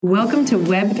Welcome to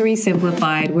Web3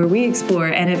 Simplified, where we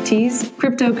explore NFTs,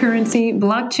 cryptocurrency,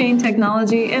 blockchain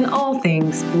technology, and all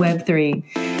things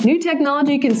Web3. New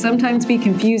technology can sometimes be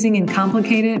confusing and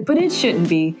complicated, but it shouldn't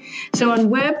be. So on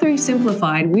Web3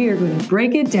 Simplified, we are going to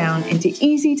break it down into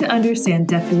easy to understand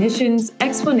definitions,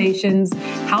 explanations,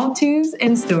 how-tos,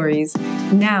 and stories.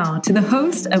 Now to the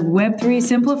host of Web3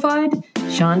 Simplified,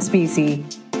 Sean Specie.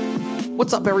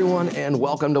 What's up, everyone, and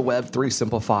welcome to Web3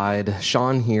 Simplified.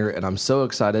 Sean here, and I'm so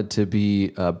excited to be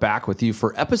back with you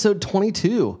for episode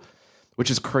 22, which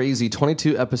is crazy.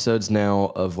 22 episodes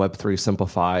now of Web3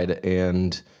 Simplified,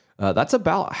 and that's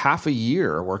about half a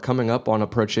year. We're coming up on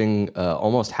approaching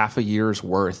almost half a year's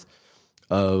worth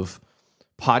of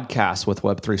podcasts with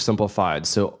Web3 Simplified.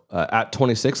 So at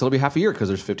 26, it'll be half a year because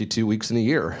there's 52 weeks in a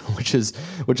year, which is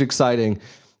exciting.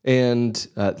 And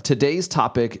today's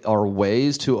topic are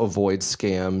ways to avoid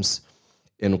scams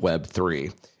in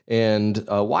Web3. And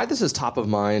why this is top of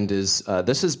mind is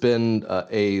this has been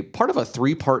a part of a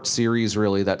three-part series,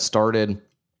 really, that started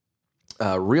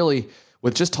really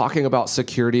with just talking about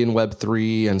security in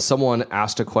Web3. And someone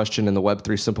asked a question in the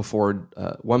Web3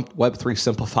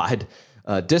 Simplified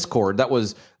Discord.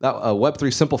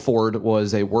 Web3 Simplified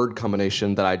was a word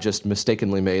combination that I just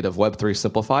mistakenly made of Web3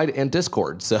 Simplified and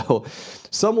Discord. So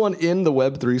someone in the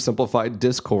Web3 Simplified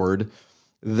Discord,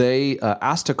 they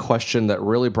asked a question that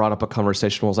really brought up a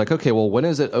conversation. I was like, okay, well, when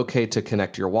is it okay to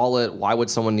connect your wallet? Why would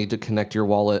someone need to connect your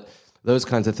wallet? Those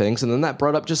kinds of things. And then that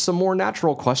brought up just some more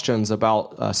natural questions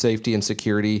about safety and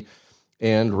security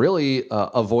and really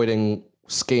avoiding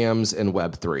scams in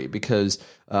Web3, because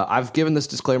I've given this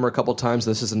disclaimer a couple times.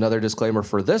 This is another disclaimer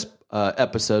for this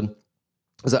episode,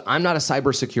 is that I'm not a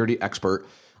cybersecurity expert.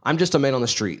 I'm just a man on the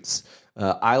streets.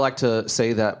 I like to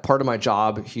say that part of my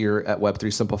job here at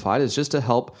Web3 Simplified is just to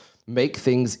help make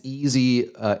things easy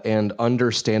and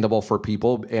understandable for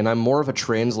people, and I'm more of a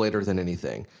translator than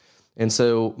anything. And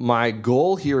so my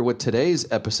goal here with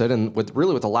today's episode, and with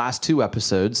the last two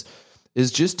episodes, is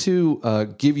just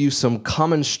to give you some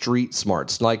common street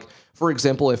smarts. Like, for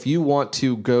example, if you want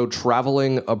to go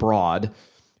traveling abroad,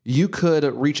 you could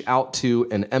reach out to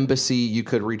an embassy, you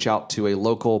could reach out to a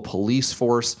local police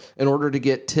force in order to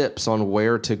get tips on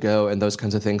where to go and those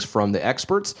kinds of things from the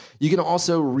experts. You can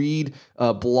also read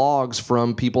blogs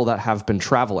from people that have been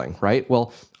traveling, right?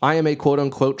 Well, I am a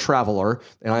quote-unquote traveler,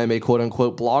 and I am a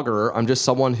quote-unquote blogger. I'm just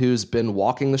someone who's been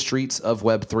walking the streets of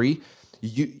Web3,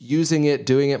 using it,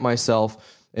 doing it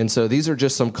myself. And so these are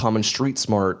just some common street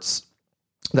smarts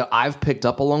that I've picked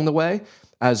up along the way,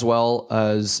 as well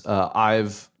as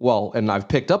I've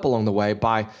picked up along the way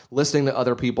by listening to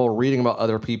other people, reading about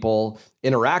other people,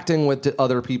 interacting with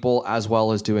other people, as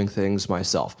well as doing things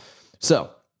myself. So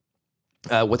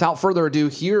without further ado,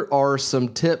 here are some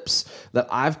tips that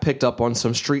I've picked up on,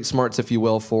 some street smarts, if you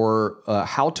will, for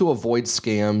how to avoid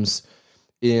scams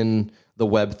in the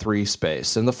Web3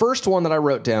 space. And the first one that I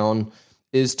wrote down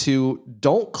is to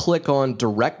don't click on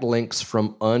direct links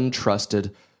from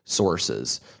untrusted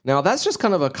sources. Now, that's just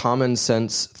kind of a common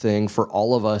sense thing for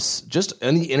all of us, just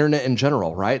in the internet in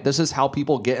general, right? This is how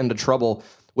people get into trouble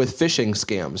with phishing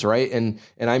scams, right? And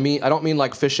I don't mean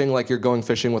like fishing like you're going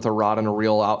fishing with a rod and a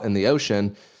reel out in the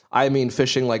ocean. I mean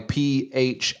phishing like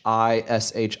phishing,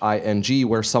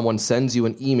 where someone sends you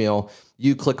an email,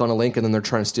 you click on a link, and then they're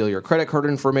trying to steal your credit card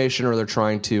information, or they're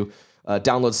trying to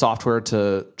download software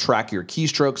to track your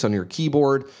keystrokes on your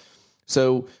keyboard.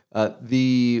 So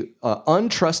the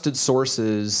untrusted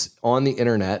sources on the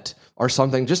internet are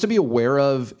something just to be aware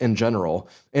of in general,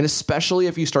 and especially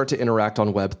if you start to interact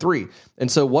on Web3. And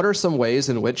so what are some ways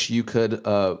in which you could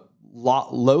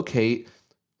locate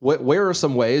where are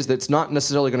some ways that's not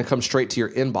necessarily going to come straight to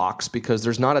your inbox, because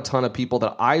there's not a ton of people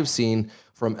that I've seen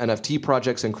from NFT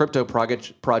projects and crypto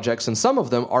projects, and some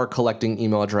of them are collecting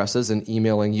email addresses and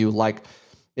emailing you like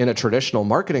in a traditional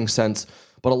marketing sense,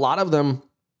 but a lot of them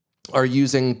are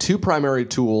using two primary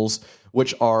tools,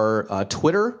 which are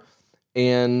Twitter,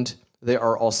 and they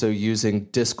are also using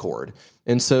Discord.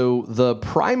 And so the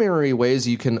primary ways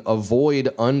you can avoid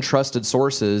untrusted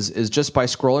sources is just by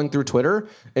scrolling through Twitter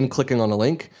and clicking on a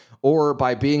link, or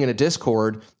by being in a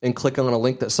Discord and clicking on a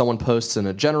link that someone posts in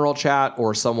a general chat,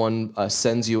 or someone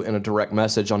sends you in a direct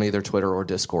message on either Twitter or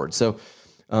Discord. So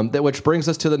which brings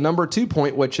us to the number 2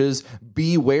 point, which is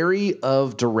be wary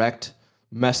of direct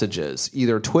messages,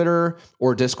 either Twitter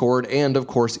or Discord, and of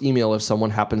course email if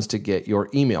someone happens to get your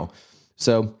email.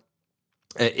 So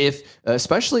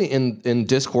especially in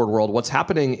Discord world, what's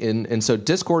happening and so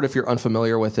Discord, if you're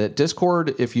unfamiliar with it,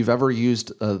 Discord, if you've ever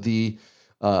used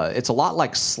it's a lot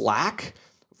like Slack,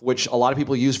 which a lot of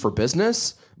people use for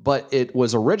business, but it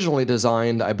was originally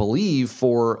designed, I believe,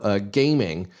 for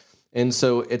gaming. And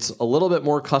so it's a little bit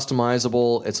more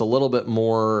customizable. It's a little bit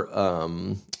more,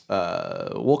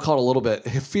 we'll call it a little bit,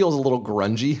 it feels a little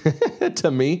grungy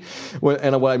to me.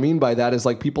 And what I mean by that is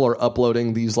like people are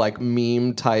uploading these like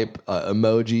meme type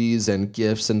emojis and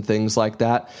GIFs and things like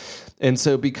that. And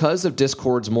so because of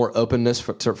Discord's more openness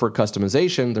for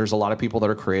customization, there's a lot of people that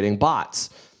are creating bots.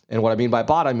 And what I mean by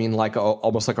bot, I mean like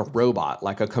almost like a robot,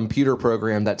 like a computer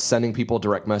program that's sending people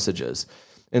direct messages.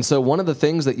 And so one of the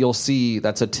things that you'll see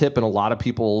that's a tip in a lot of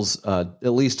people's, at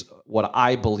least what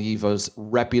I believe is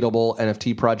reputable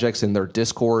NFT projects in their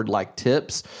Discord like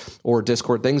tips or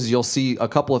Discord things, you'll see a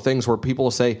couple of things where people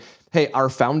will say, hey, our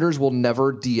founders will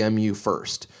never DM you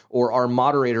first, or our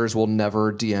moderators will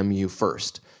never DM you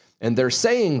first. And they're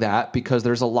saying that because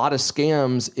there's a lot of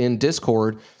scams in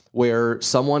Discord where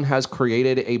someone has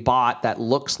created a bot that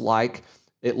looks like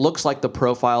the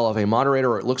profile of a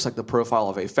moderator, or it looks like the profile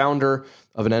of a founder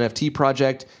of an NFT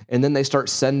project, and then they start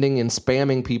sending and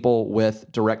spamming people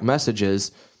with direct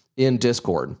messages in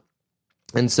Discord.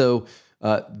 And so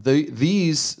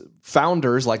these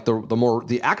founders, like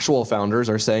the actual founders,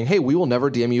 are saying, hey, we will never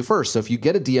DM you first. So if you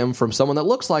get a DM from someone that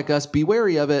looks like us, be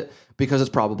wary of it because it's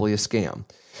probably a scam.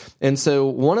 And so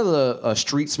one of the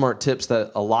street smart tips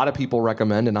that a lot of people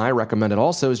recommend, and I recommend it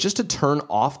also, is just to turn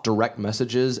off direct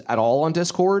messages at all on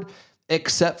Discord,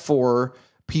 except for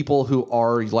people who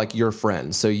are like your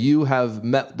friends. So you have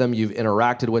met them, you've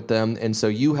interacted with them, and so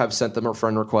you have sent them a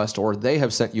friend request, or they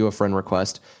have sent you a friend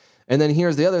request. And then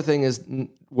here's the other thing is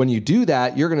when you do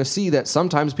that, you're going to see that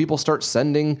sometimes people start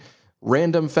sending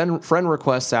random friend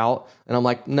requests out, and I'm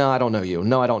like, no, I don't know you.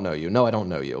 No, I don't know you. No, I don't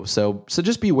know you. So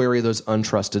just be wary of those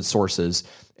untrusted sources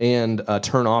and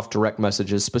turn off direct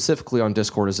messages, specifically on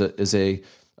Discord is a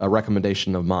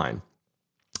recommendation of mine.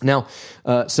 Now,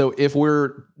 so if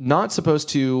we're not supposed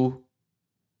to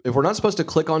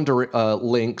click on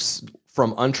links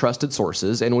from untrusted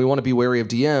sources, and we want to be wary of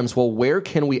DMs, well, where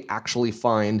can we actually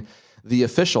find the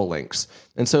official links?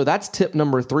 And so that's tip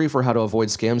number 3 for how to avoid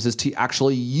scams, is to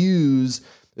actually use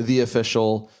the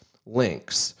official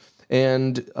links.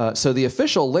 And so the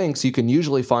official links you can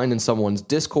usually find in someone's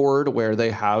Discord, where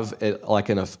they have a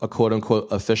quote unquote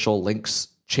official links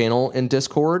channel in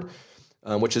Discord,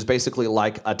 which is basically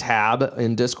like a tab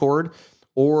in Discord.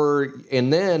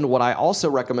 And then what I also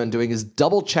recommend doing is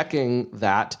double checking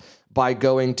that by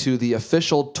going to the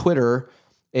official Twitter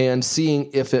and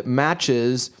seeing if it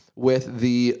matches with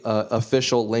the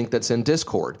official link that's in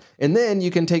Discord. And then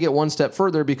you can take it one step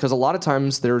further, because a lot of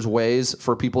times there's ways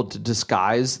for people to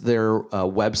disguise their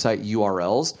website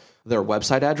URLs, their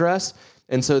website address.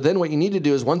 And so then what you need to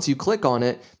do is, once you click on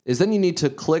it, is then you need to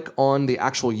click on the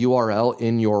actual URL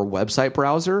in your website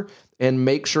browser and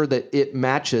make sure that it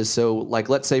matches. So like,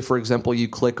 let's say, for example, you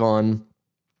click on,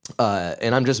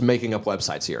 and I'm just making up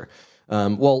websites here.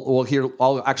 Well, here,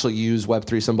 I'll actually use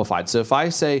Web3 Simplified. So if I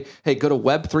say, hey, go to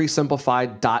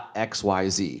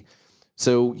web3simplified.xyz.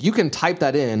 So you can type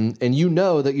that in and you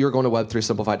know that you're going to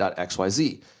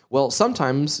web3simplified.xyz. Well,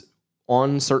 sometimes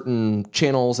on certain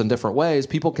channels and different ways,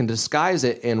 people can disguise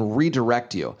it and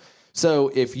redirect you.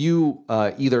 So if you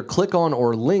either click on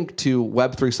or link to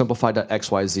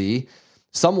web3simplified.xyz,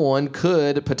 someone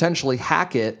could potentially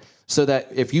hack it so that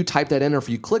if you type that in or if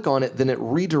you click on it, then it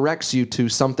redirects you to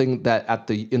something that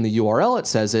in the URL it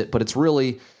says it, but it's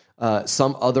really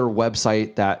some other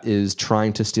website that is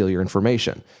trying to steal your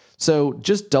information. So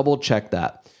just double check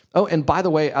that. Oh, and by the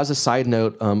way, as a side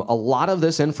note, a lot of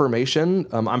this information,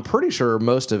 I'm pretty sure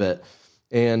most of it,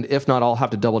 and if not, I'll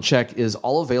have to double check, is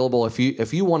all available.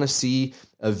 If you want to see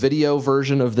a video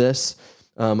version of this,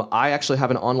 I actually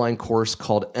have an online course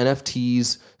called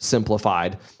NFTs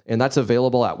Simplified, and that's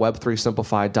available at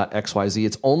web3simplified.xyz.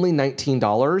 It's only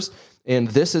 $19, and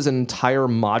this is an entire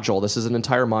module. This is an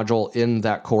entire module in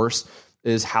that course,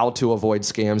 is how to avoid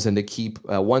scams and to keep,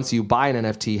 once you buy an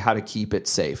NFT, how to keep it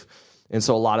safe. And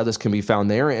so a lot of this can be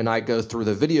found there. And I go through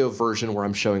the video version where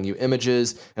I'm showing you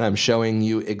images and I'm showing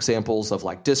you examples of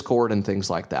like Discord and things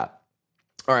like that.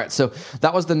 All right, so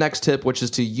that was the next tip, which is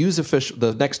to use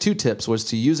the next 2 tips was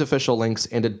to use official links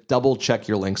and to double check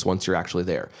your links once you're actually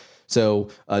there. So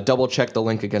double check the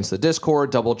link against the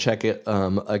Discord, double check it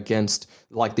against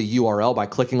like the URL by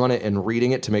clicking on it and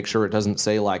reading it to make sure it doesn't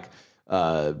say like,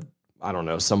 I don't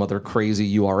know, some other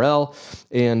crazy URL,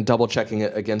 and double checking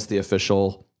it against the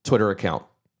official Twitter account.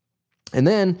 And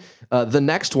then the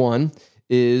next one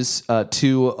is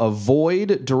to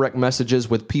avoid direct messages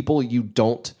with people you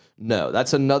don't know.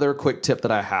 That's another quick tip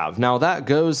that I have. Now that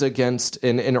goes against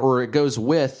or it goes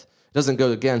with doesn't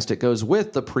go against, it goes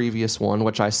with the previous one,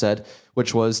 which I said,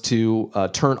 which was to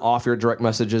turn off your direct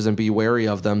messages and be wary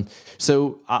of them.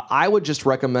 So I would just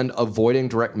recommend avoiding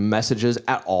direct messages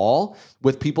at all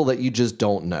with people that you just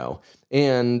don't know.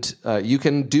 And you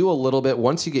can do a little bit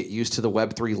once you get used to the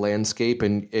Web3 landscape.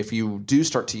 And if you do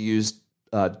start to use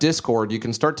Discord, you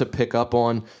can start to pick up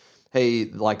on, hey,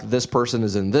 like this person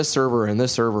is in this server and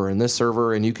this server and this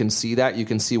server, and you can see that. You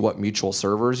can see what mutual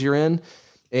servers you're in.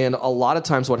 And a lot of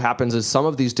times what happens is some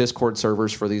of these Discord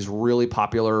servers for these really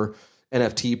popular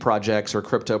NFT projects or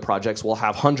crypto projects will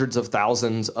have hundreds of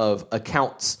thousands of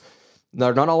accounts.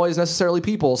 They're not always necessarily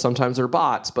people. Sometimes they're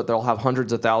bots, but they'll have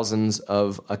hundreds of thousands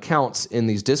of accounts in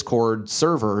these Discord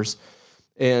servers.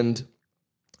 And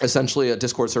essentially a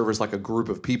Discord server is like a group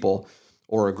of people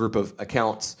or a group of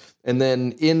accounts. And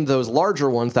then in those larger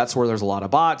ones, that's where there's a lot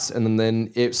of bots. And then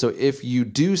if you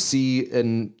do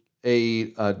see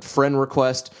a friend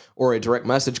request or a direct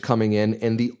message coming in,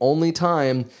 and the only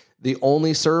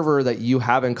server that you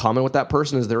have in common with that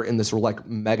person is they're in this like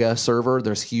mega server,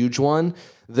 there's huge one,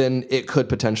 then it could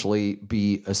potentially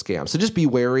be a scam. So just be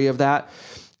wary of that.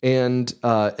 And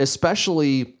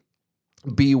especially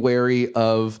be wary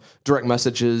of direct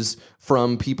messages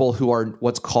from people who are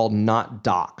what's called not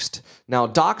doxed. Now,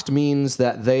 doxed means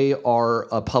that they are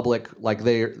a public, like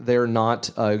they're not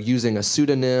using a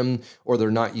pseudonym or they're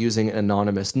not using an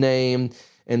anonymous name.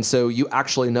 And so you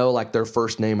actually know like their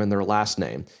first name and their last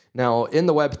name. Now, in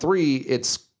the Web3,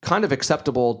 it's kind of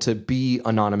acceptable to be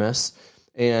anonymous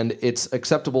and it's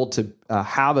acceptable to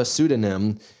have a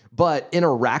pseudonym. But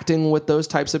interacting with those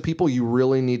types of people, you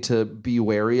really need to be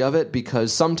wary of it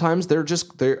because sometimes they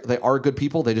are good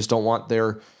people. They just don't want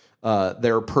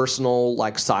their personal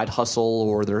like side hustle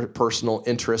or their personal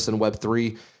interest in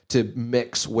Web3 to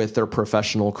mix with their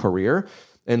professional career.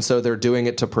 And so they're doing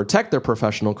it to protect their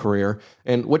professional career,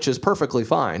 and which is perfectly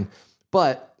fine.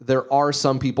 But there are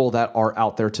some people that are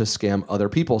out there to scam other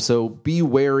people. So be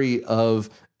wary of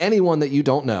anyone that you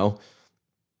don't know.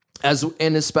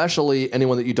 And especially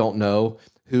anyone that you don't know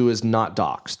who is not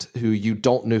doxed, who you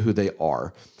don't know who they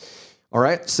are. All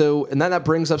right. So, and then that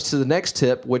brings us to the next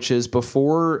tip, which is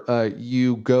before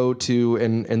you go to,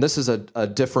 and this is a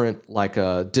different like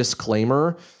a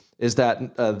disclaimer, is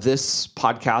that this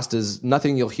podcast is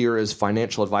nothing you'll hear is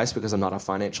financial advice because I'm not a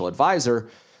financial advisor.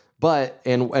 But,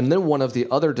 and then one of the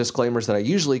other disclaimers that I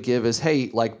usually give is,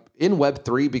 hey, like in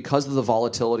Web3, because of the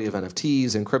volatility of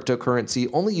NFTs and cryptocurrency,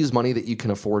 only use money that you can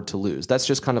afford to lose. That's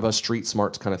just kind of a street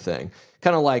smarts kind of thing.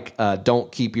 Kind of like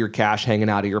don't keep your cash hanging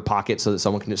out of your pocket so that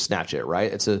someone can just snatch it,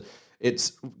 right?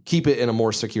 It's keep it in a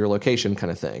more secure location kind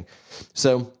of thing.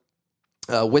 So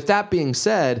with that being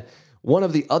said, one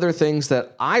of the other things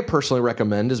that I personally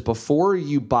recommend is before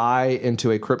you buy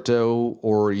into a crypto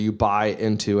or you buy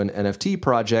into an NFT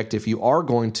project, if you are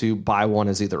going to buy one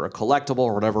as either a collectible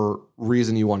or whatever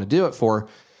reason you want to do it for,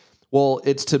 well,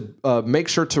 it's to make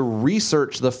sure to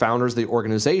research the founders of the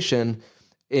organization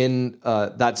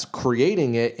that's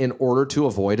creating it in order to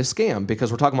avoid a scam,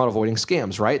 because we're talking about avoiding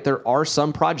scams, right? There are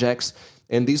some projects,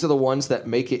 and these are the ones that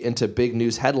make it into big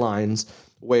news headlines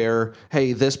where,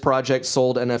 hey, this project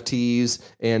sold NFTs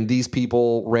and these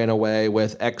people ran away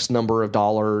with X number of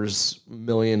dollars,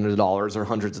 millions of dollars, or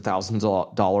hundreds of thousands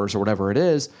of dollars, or whatever it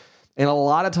is. And a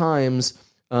lot of times,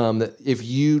 if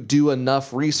you do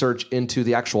enough research into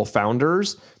the actual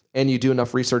founders and you do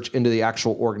enough research into the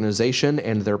actual organization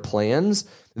and their plans,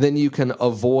 then you can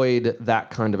avoid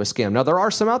that kind of a scam. Now, there are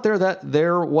some out there that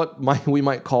they're what we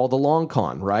might call the long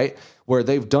con, right? Where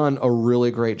they've done a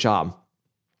really great job.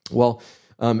 Well,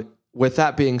 with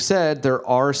that being said, there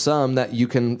are some that you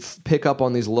can pick up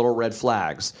on these little red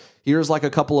flags. Here's like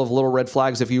a couple of little red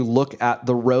flags. If you look at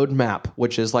the roadmap,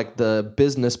 which is like the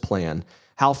business plan,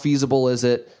 how feasible is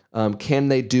it? Can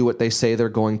they do what they say they're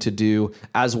going to do?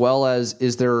 As well as,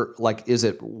 is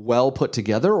it well put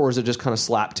together, or is it just kind of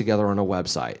slapped together on a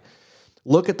website?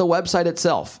 Look at the website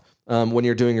itself. When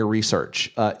you're doing your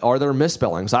research, are there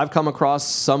misspellings? I've come across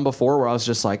some before where I was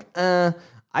just like,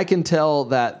 I can tell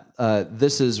that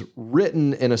this is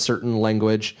written in a certain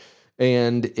language,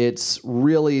 and it's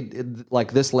really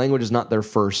like this language is not their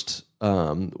first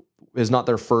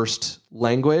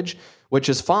language, which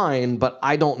is fine. But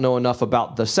I don't know enough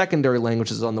about the secondary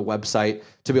languages on the website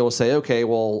to be able to say, okay,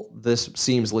 well, this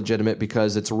seems legitimate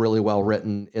because it's really well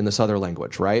written in this other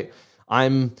language, right?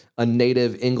 I'm a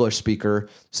native English speaker,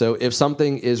 so if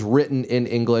something is written in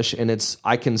English and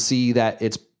I can see that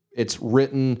it's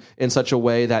written in such a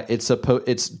way that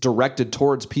it's directed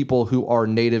towards people who are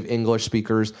native English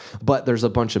speakers, but there's a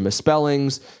bunch of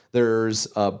misspellings, there's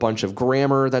a bunch of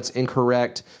grammar that's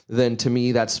incorrect, then to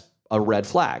me that's a red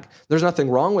flag. There's nothing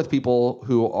wrong with people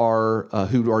who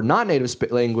are not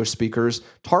native language speakers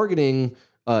targeting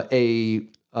a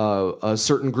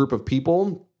certain group of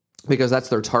people because that's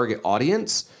their target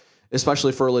audience,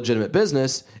 especially for a legitimate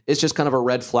business. It's just kind of a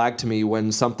red flag to me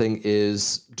when something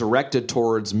is directed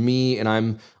towards me and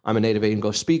I'm a native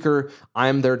English speaker.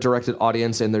 I'm their directed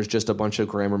audience and there's just a bunch of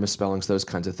grammar misspellings, those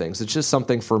kinds of things. It's just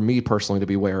something for me personally to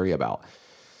be wary about.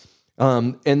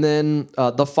 And then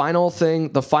the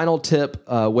final tip,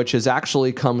 which is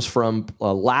actually comes from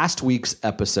last week's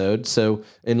episode. So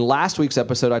in last week's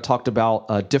episode, I talked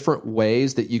about different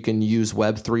ways that you can use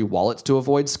Web3 wallets to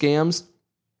avoid scams,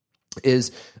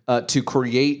 is to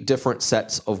create different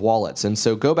sets of wallets. And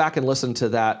so go back and listen to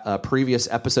that previous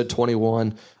episode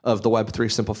 21 of the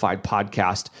Web3 Simplified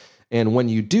podcast. And when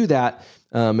you do that,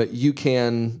 you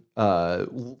can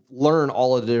learn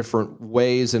all of the different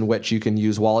ways in which you can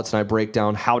use wallets, and I break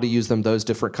down how to use them, those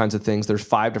different kinds of things. There's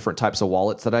 5 different types of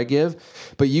wallets that I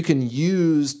give, but you can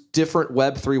use different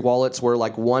Web3 wallets where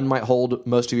like one might hold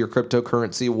most of your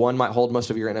cryptocurrency, one might hold most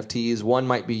of your NFTs, one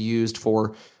might be used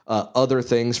for other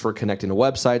things for connecting to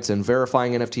websites and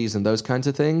verifying NFTs and those kinds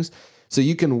of things. So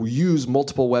you can use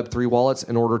multiple Web3 wallets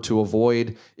in order to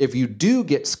avoid, if you do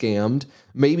get scammed,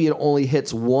 maybe it only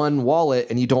hits one wallet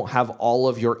and you don't have all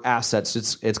of your assets.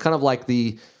 It's kind of like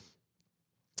you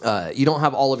don't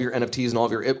have all of your NFTs and all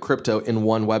of your crypto in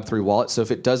one Web3 wallet. So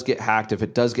if it does get hacked, if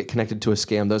it does get connected to a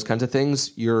scam, those kinds of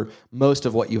things, most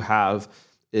of what you have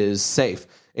is safe.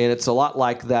 And it's a lot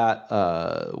like that.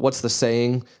 What's the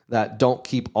saying? That don't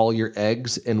keep all your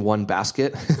eggs in one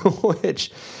basket,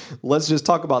 which let's just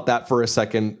talk about that for a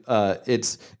second.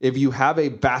 It's if you have a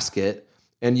basket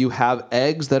and you have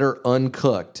eggs that are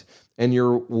uncooked and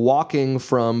you're walking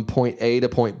from point A to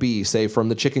point B, say from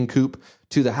the chicken coop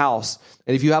to the house.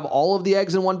 And if you have all of the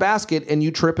eggs in one basket and you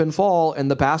trip and fall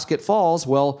and the basket falls,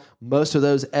 well, most of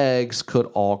those eggs could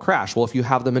all crash. Well, if you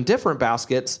have them in different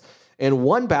baskets, and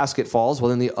one basket falls, well,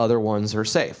 then the other ones are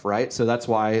safe, right? So that's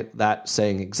why that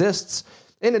saying exists,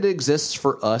 and it exists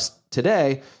for us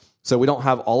today. So we don't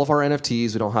have all of our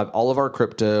NFTs, we don't have all of our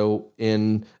crypto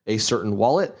in a certain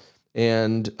wallet,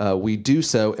 and we do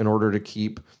so in order to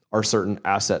keep our certain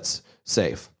assets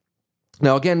safe.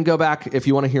 Now, again, go back if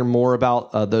you want to hear more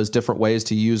about those different ways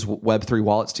to use Web3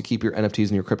 wallets to keep your NFTs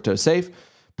and your crypto safe.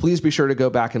 Please be sure to go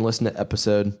back and listen to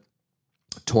episode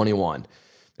 21.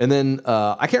 And then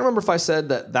I can't remember if I said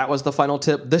that was the final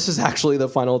tip. This is actually the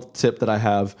final tip that I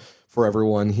have for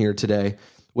everyone here today,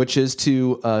 which is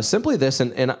to simply this.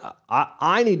 And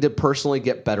I need to personally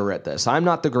get better at this. I'm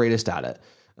not the greatest at it.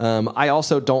 I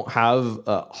also don't have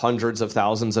hundreds of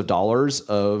thousands of dollars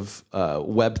of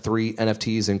Web3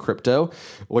 NFTs and crypto,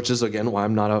 which is, again, why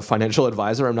I'm not a financial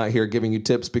advisor. I'm not here giving you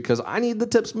tips because I need the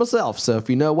tips myself. So if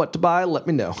you know what to buy, let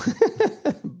me know.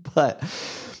 But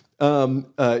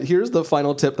here's the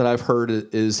final tip that I've heard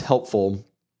is helpful,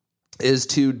 is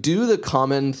to do the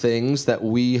common things that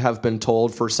we have been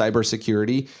told for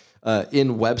cybersecurity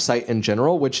in website in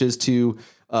general, which is to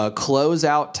close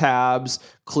out tabs,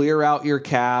 clear out your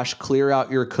cache, clear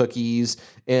out your cookies,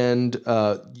 and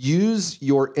use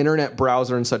your internet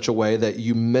browser in such a way that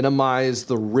you minimize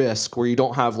the risk, where you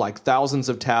don't have like thousands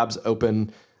of tabs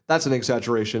open. That's an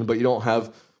exaggeration, but you don't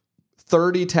have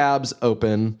 30 tabs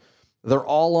open. They're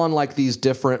all on like these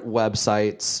different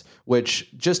websites, which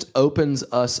just opens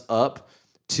us up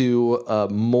to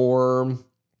more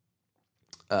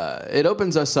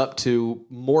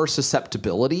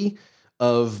susceptibility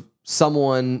of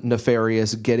someone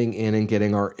nefarious getting in and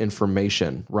getting our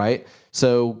information, right?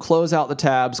 So close out the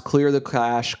tabs, clear the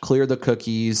cache, clear the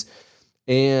cookies,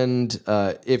 and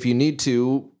if you need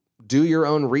to, do your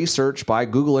own research by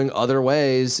Googling other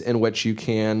ways in which you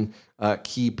can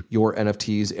keep your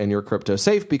NFTs and your crypto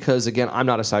safe, because again, I'm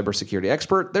not a cybersecurity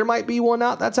expert. There might be one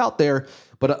that's out there,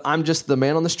 but I'm just the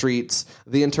man on the streets,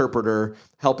 the interpreter,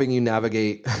 helping you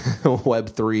navigate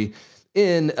Web3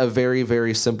 in a very,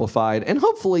 very simplified and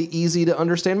hopefully easy to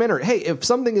understand manner. Hey, if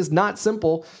something is not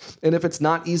simple and if it's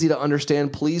not easy to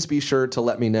understand, please be sure to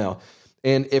let me know.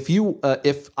 And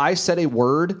if I said a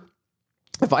word,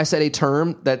 if I said a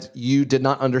term that you did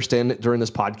not understand during this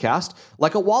podcast,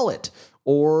 like a wallet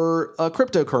or a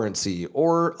cryptocurrency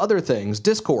or other things,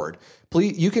 Discord,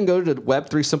 please, you can go to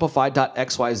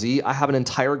web3simplified.xyz. I have an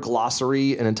entire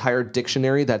glossary, an entire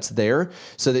dictionary that's there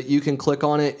so that you can click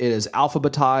on it. It is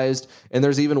alphabetized. And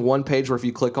there's even one page where if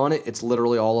you click on it, it's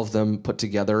literally all of them put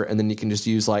together. And then you can just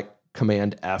use like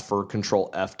Command F or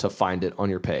Control F to find it on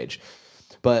your page.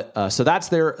 But so that's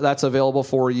there. That's available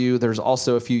for you. There's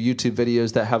also a few YouTube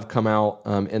videos that have come out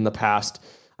in the past.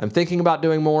 I'm thinking about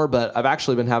doing more, but I've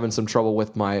actually been having some trouble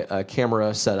with my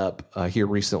camera setup here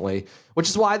recently, which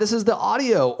is why this is the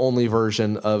audio only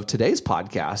version of today's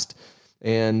podcast.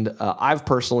 And I've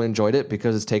personally enjoyed it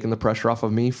because it's taken the pressure off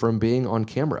of me from being on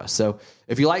camera. So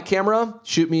if you like camera,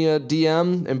 shoot me a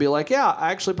DM and be like, yeah,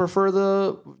 I actually prefer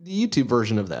the YouTube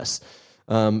version of this.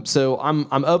 So I'm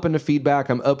open to feedback.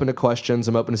 I'm open to questions.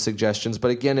 I'm open to suggestions.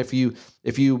 But again, if you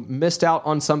missed out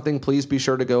on something, please be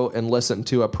sure to go and listen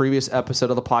to a previous episode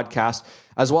of the podcast,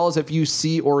 as well as if you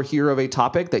see or hear of a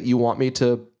topic that you want me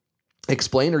to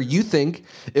explain, or you think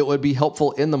it would be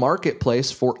helpful in the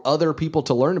marketplace for other people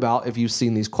to learn about. If you've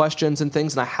seen these questions and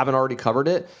things and I haven't already covered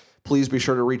it, please be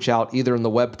sure to reach out either in the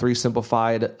Web3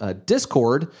 Simplified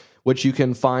Discord, which you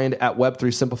can find at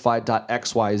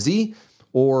web3simplified.xyz,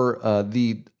 or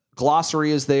the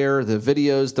glossary is there, the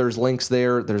videos, there's links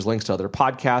there, there's links to other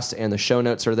podcasts, and the show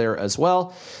notes are there as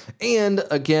well. And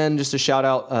again, just a shout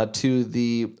out to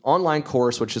the online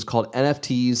course, which is called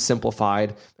NFTs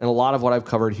Simplified, and a lot of what I've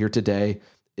covered here today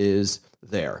is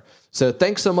there. So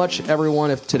thanks so much,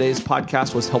 everyone. If today's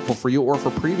podcast was helpful for you, or if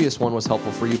a previous one was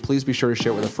helpful for you, please be sure to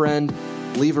share it with a friend,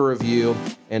 leave a review,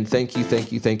 and thank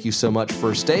you so much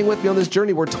for staying with me on this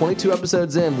journey. We're 22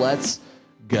 episodes in. Let's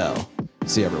go.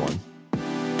 See you, everyone.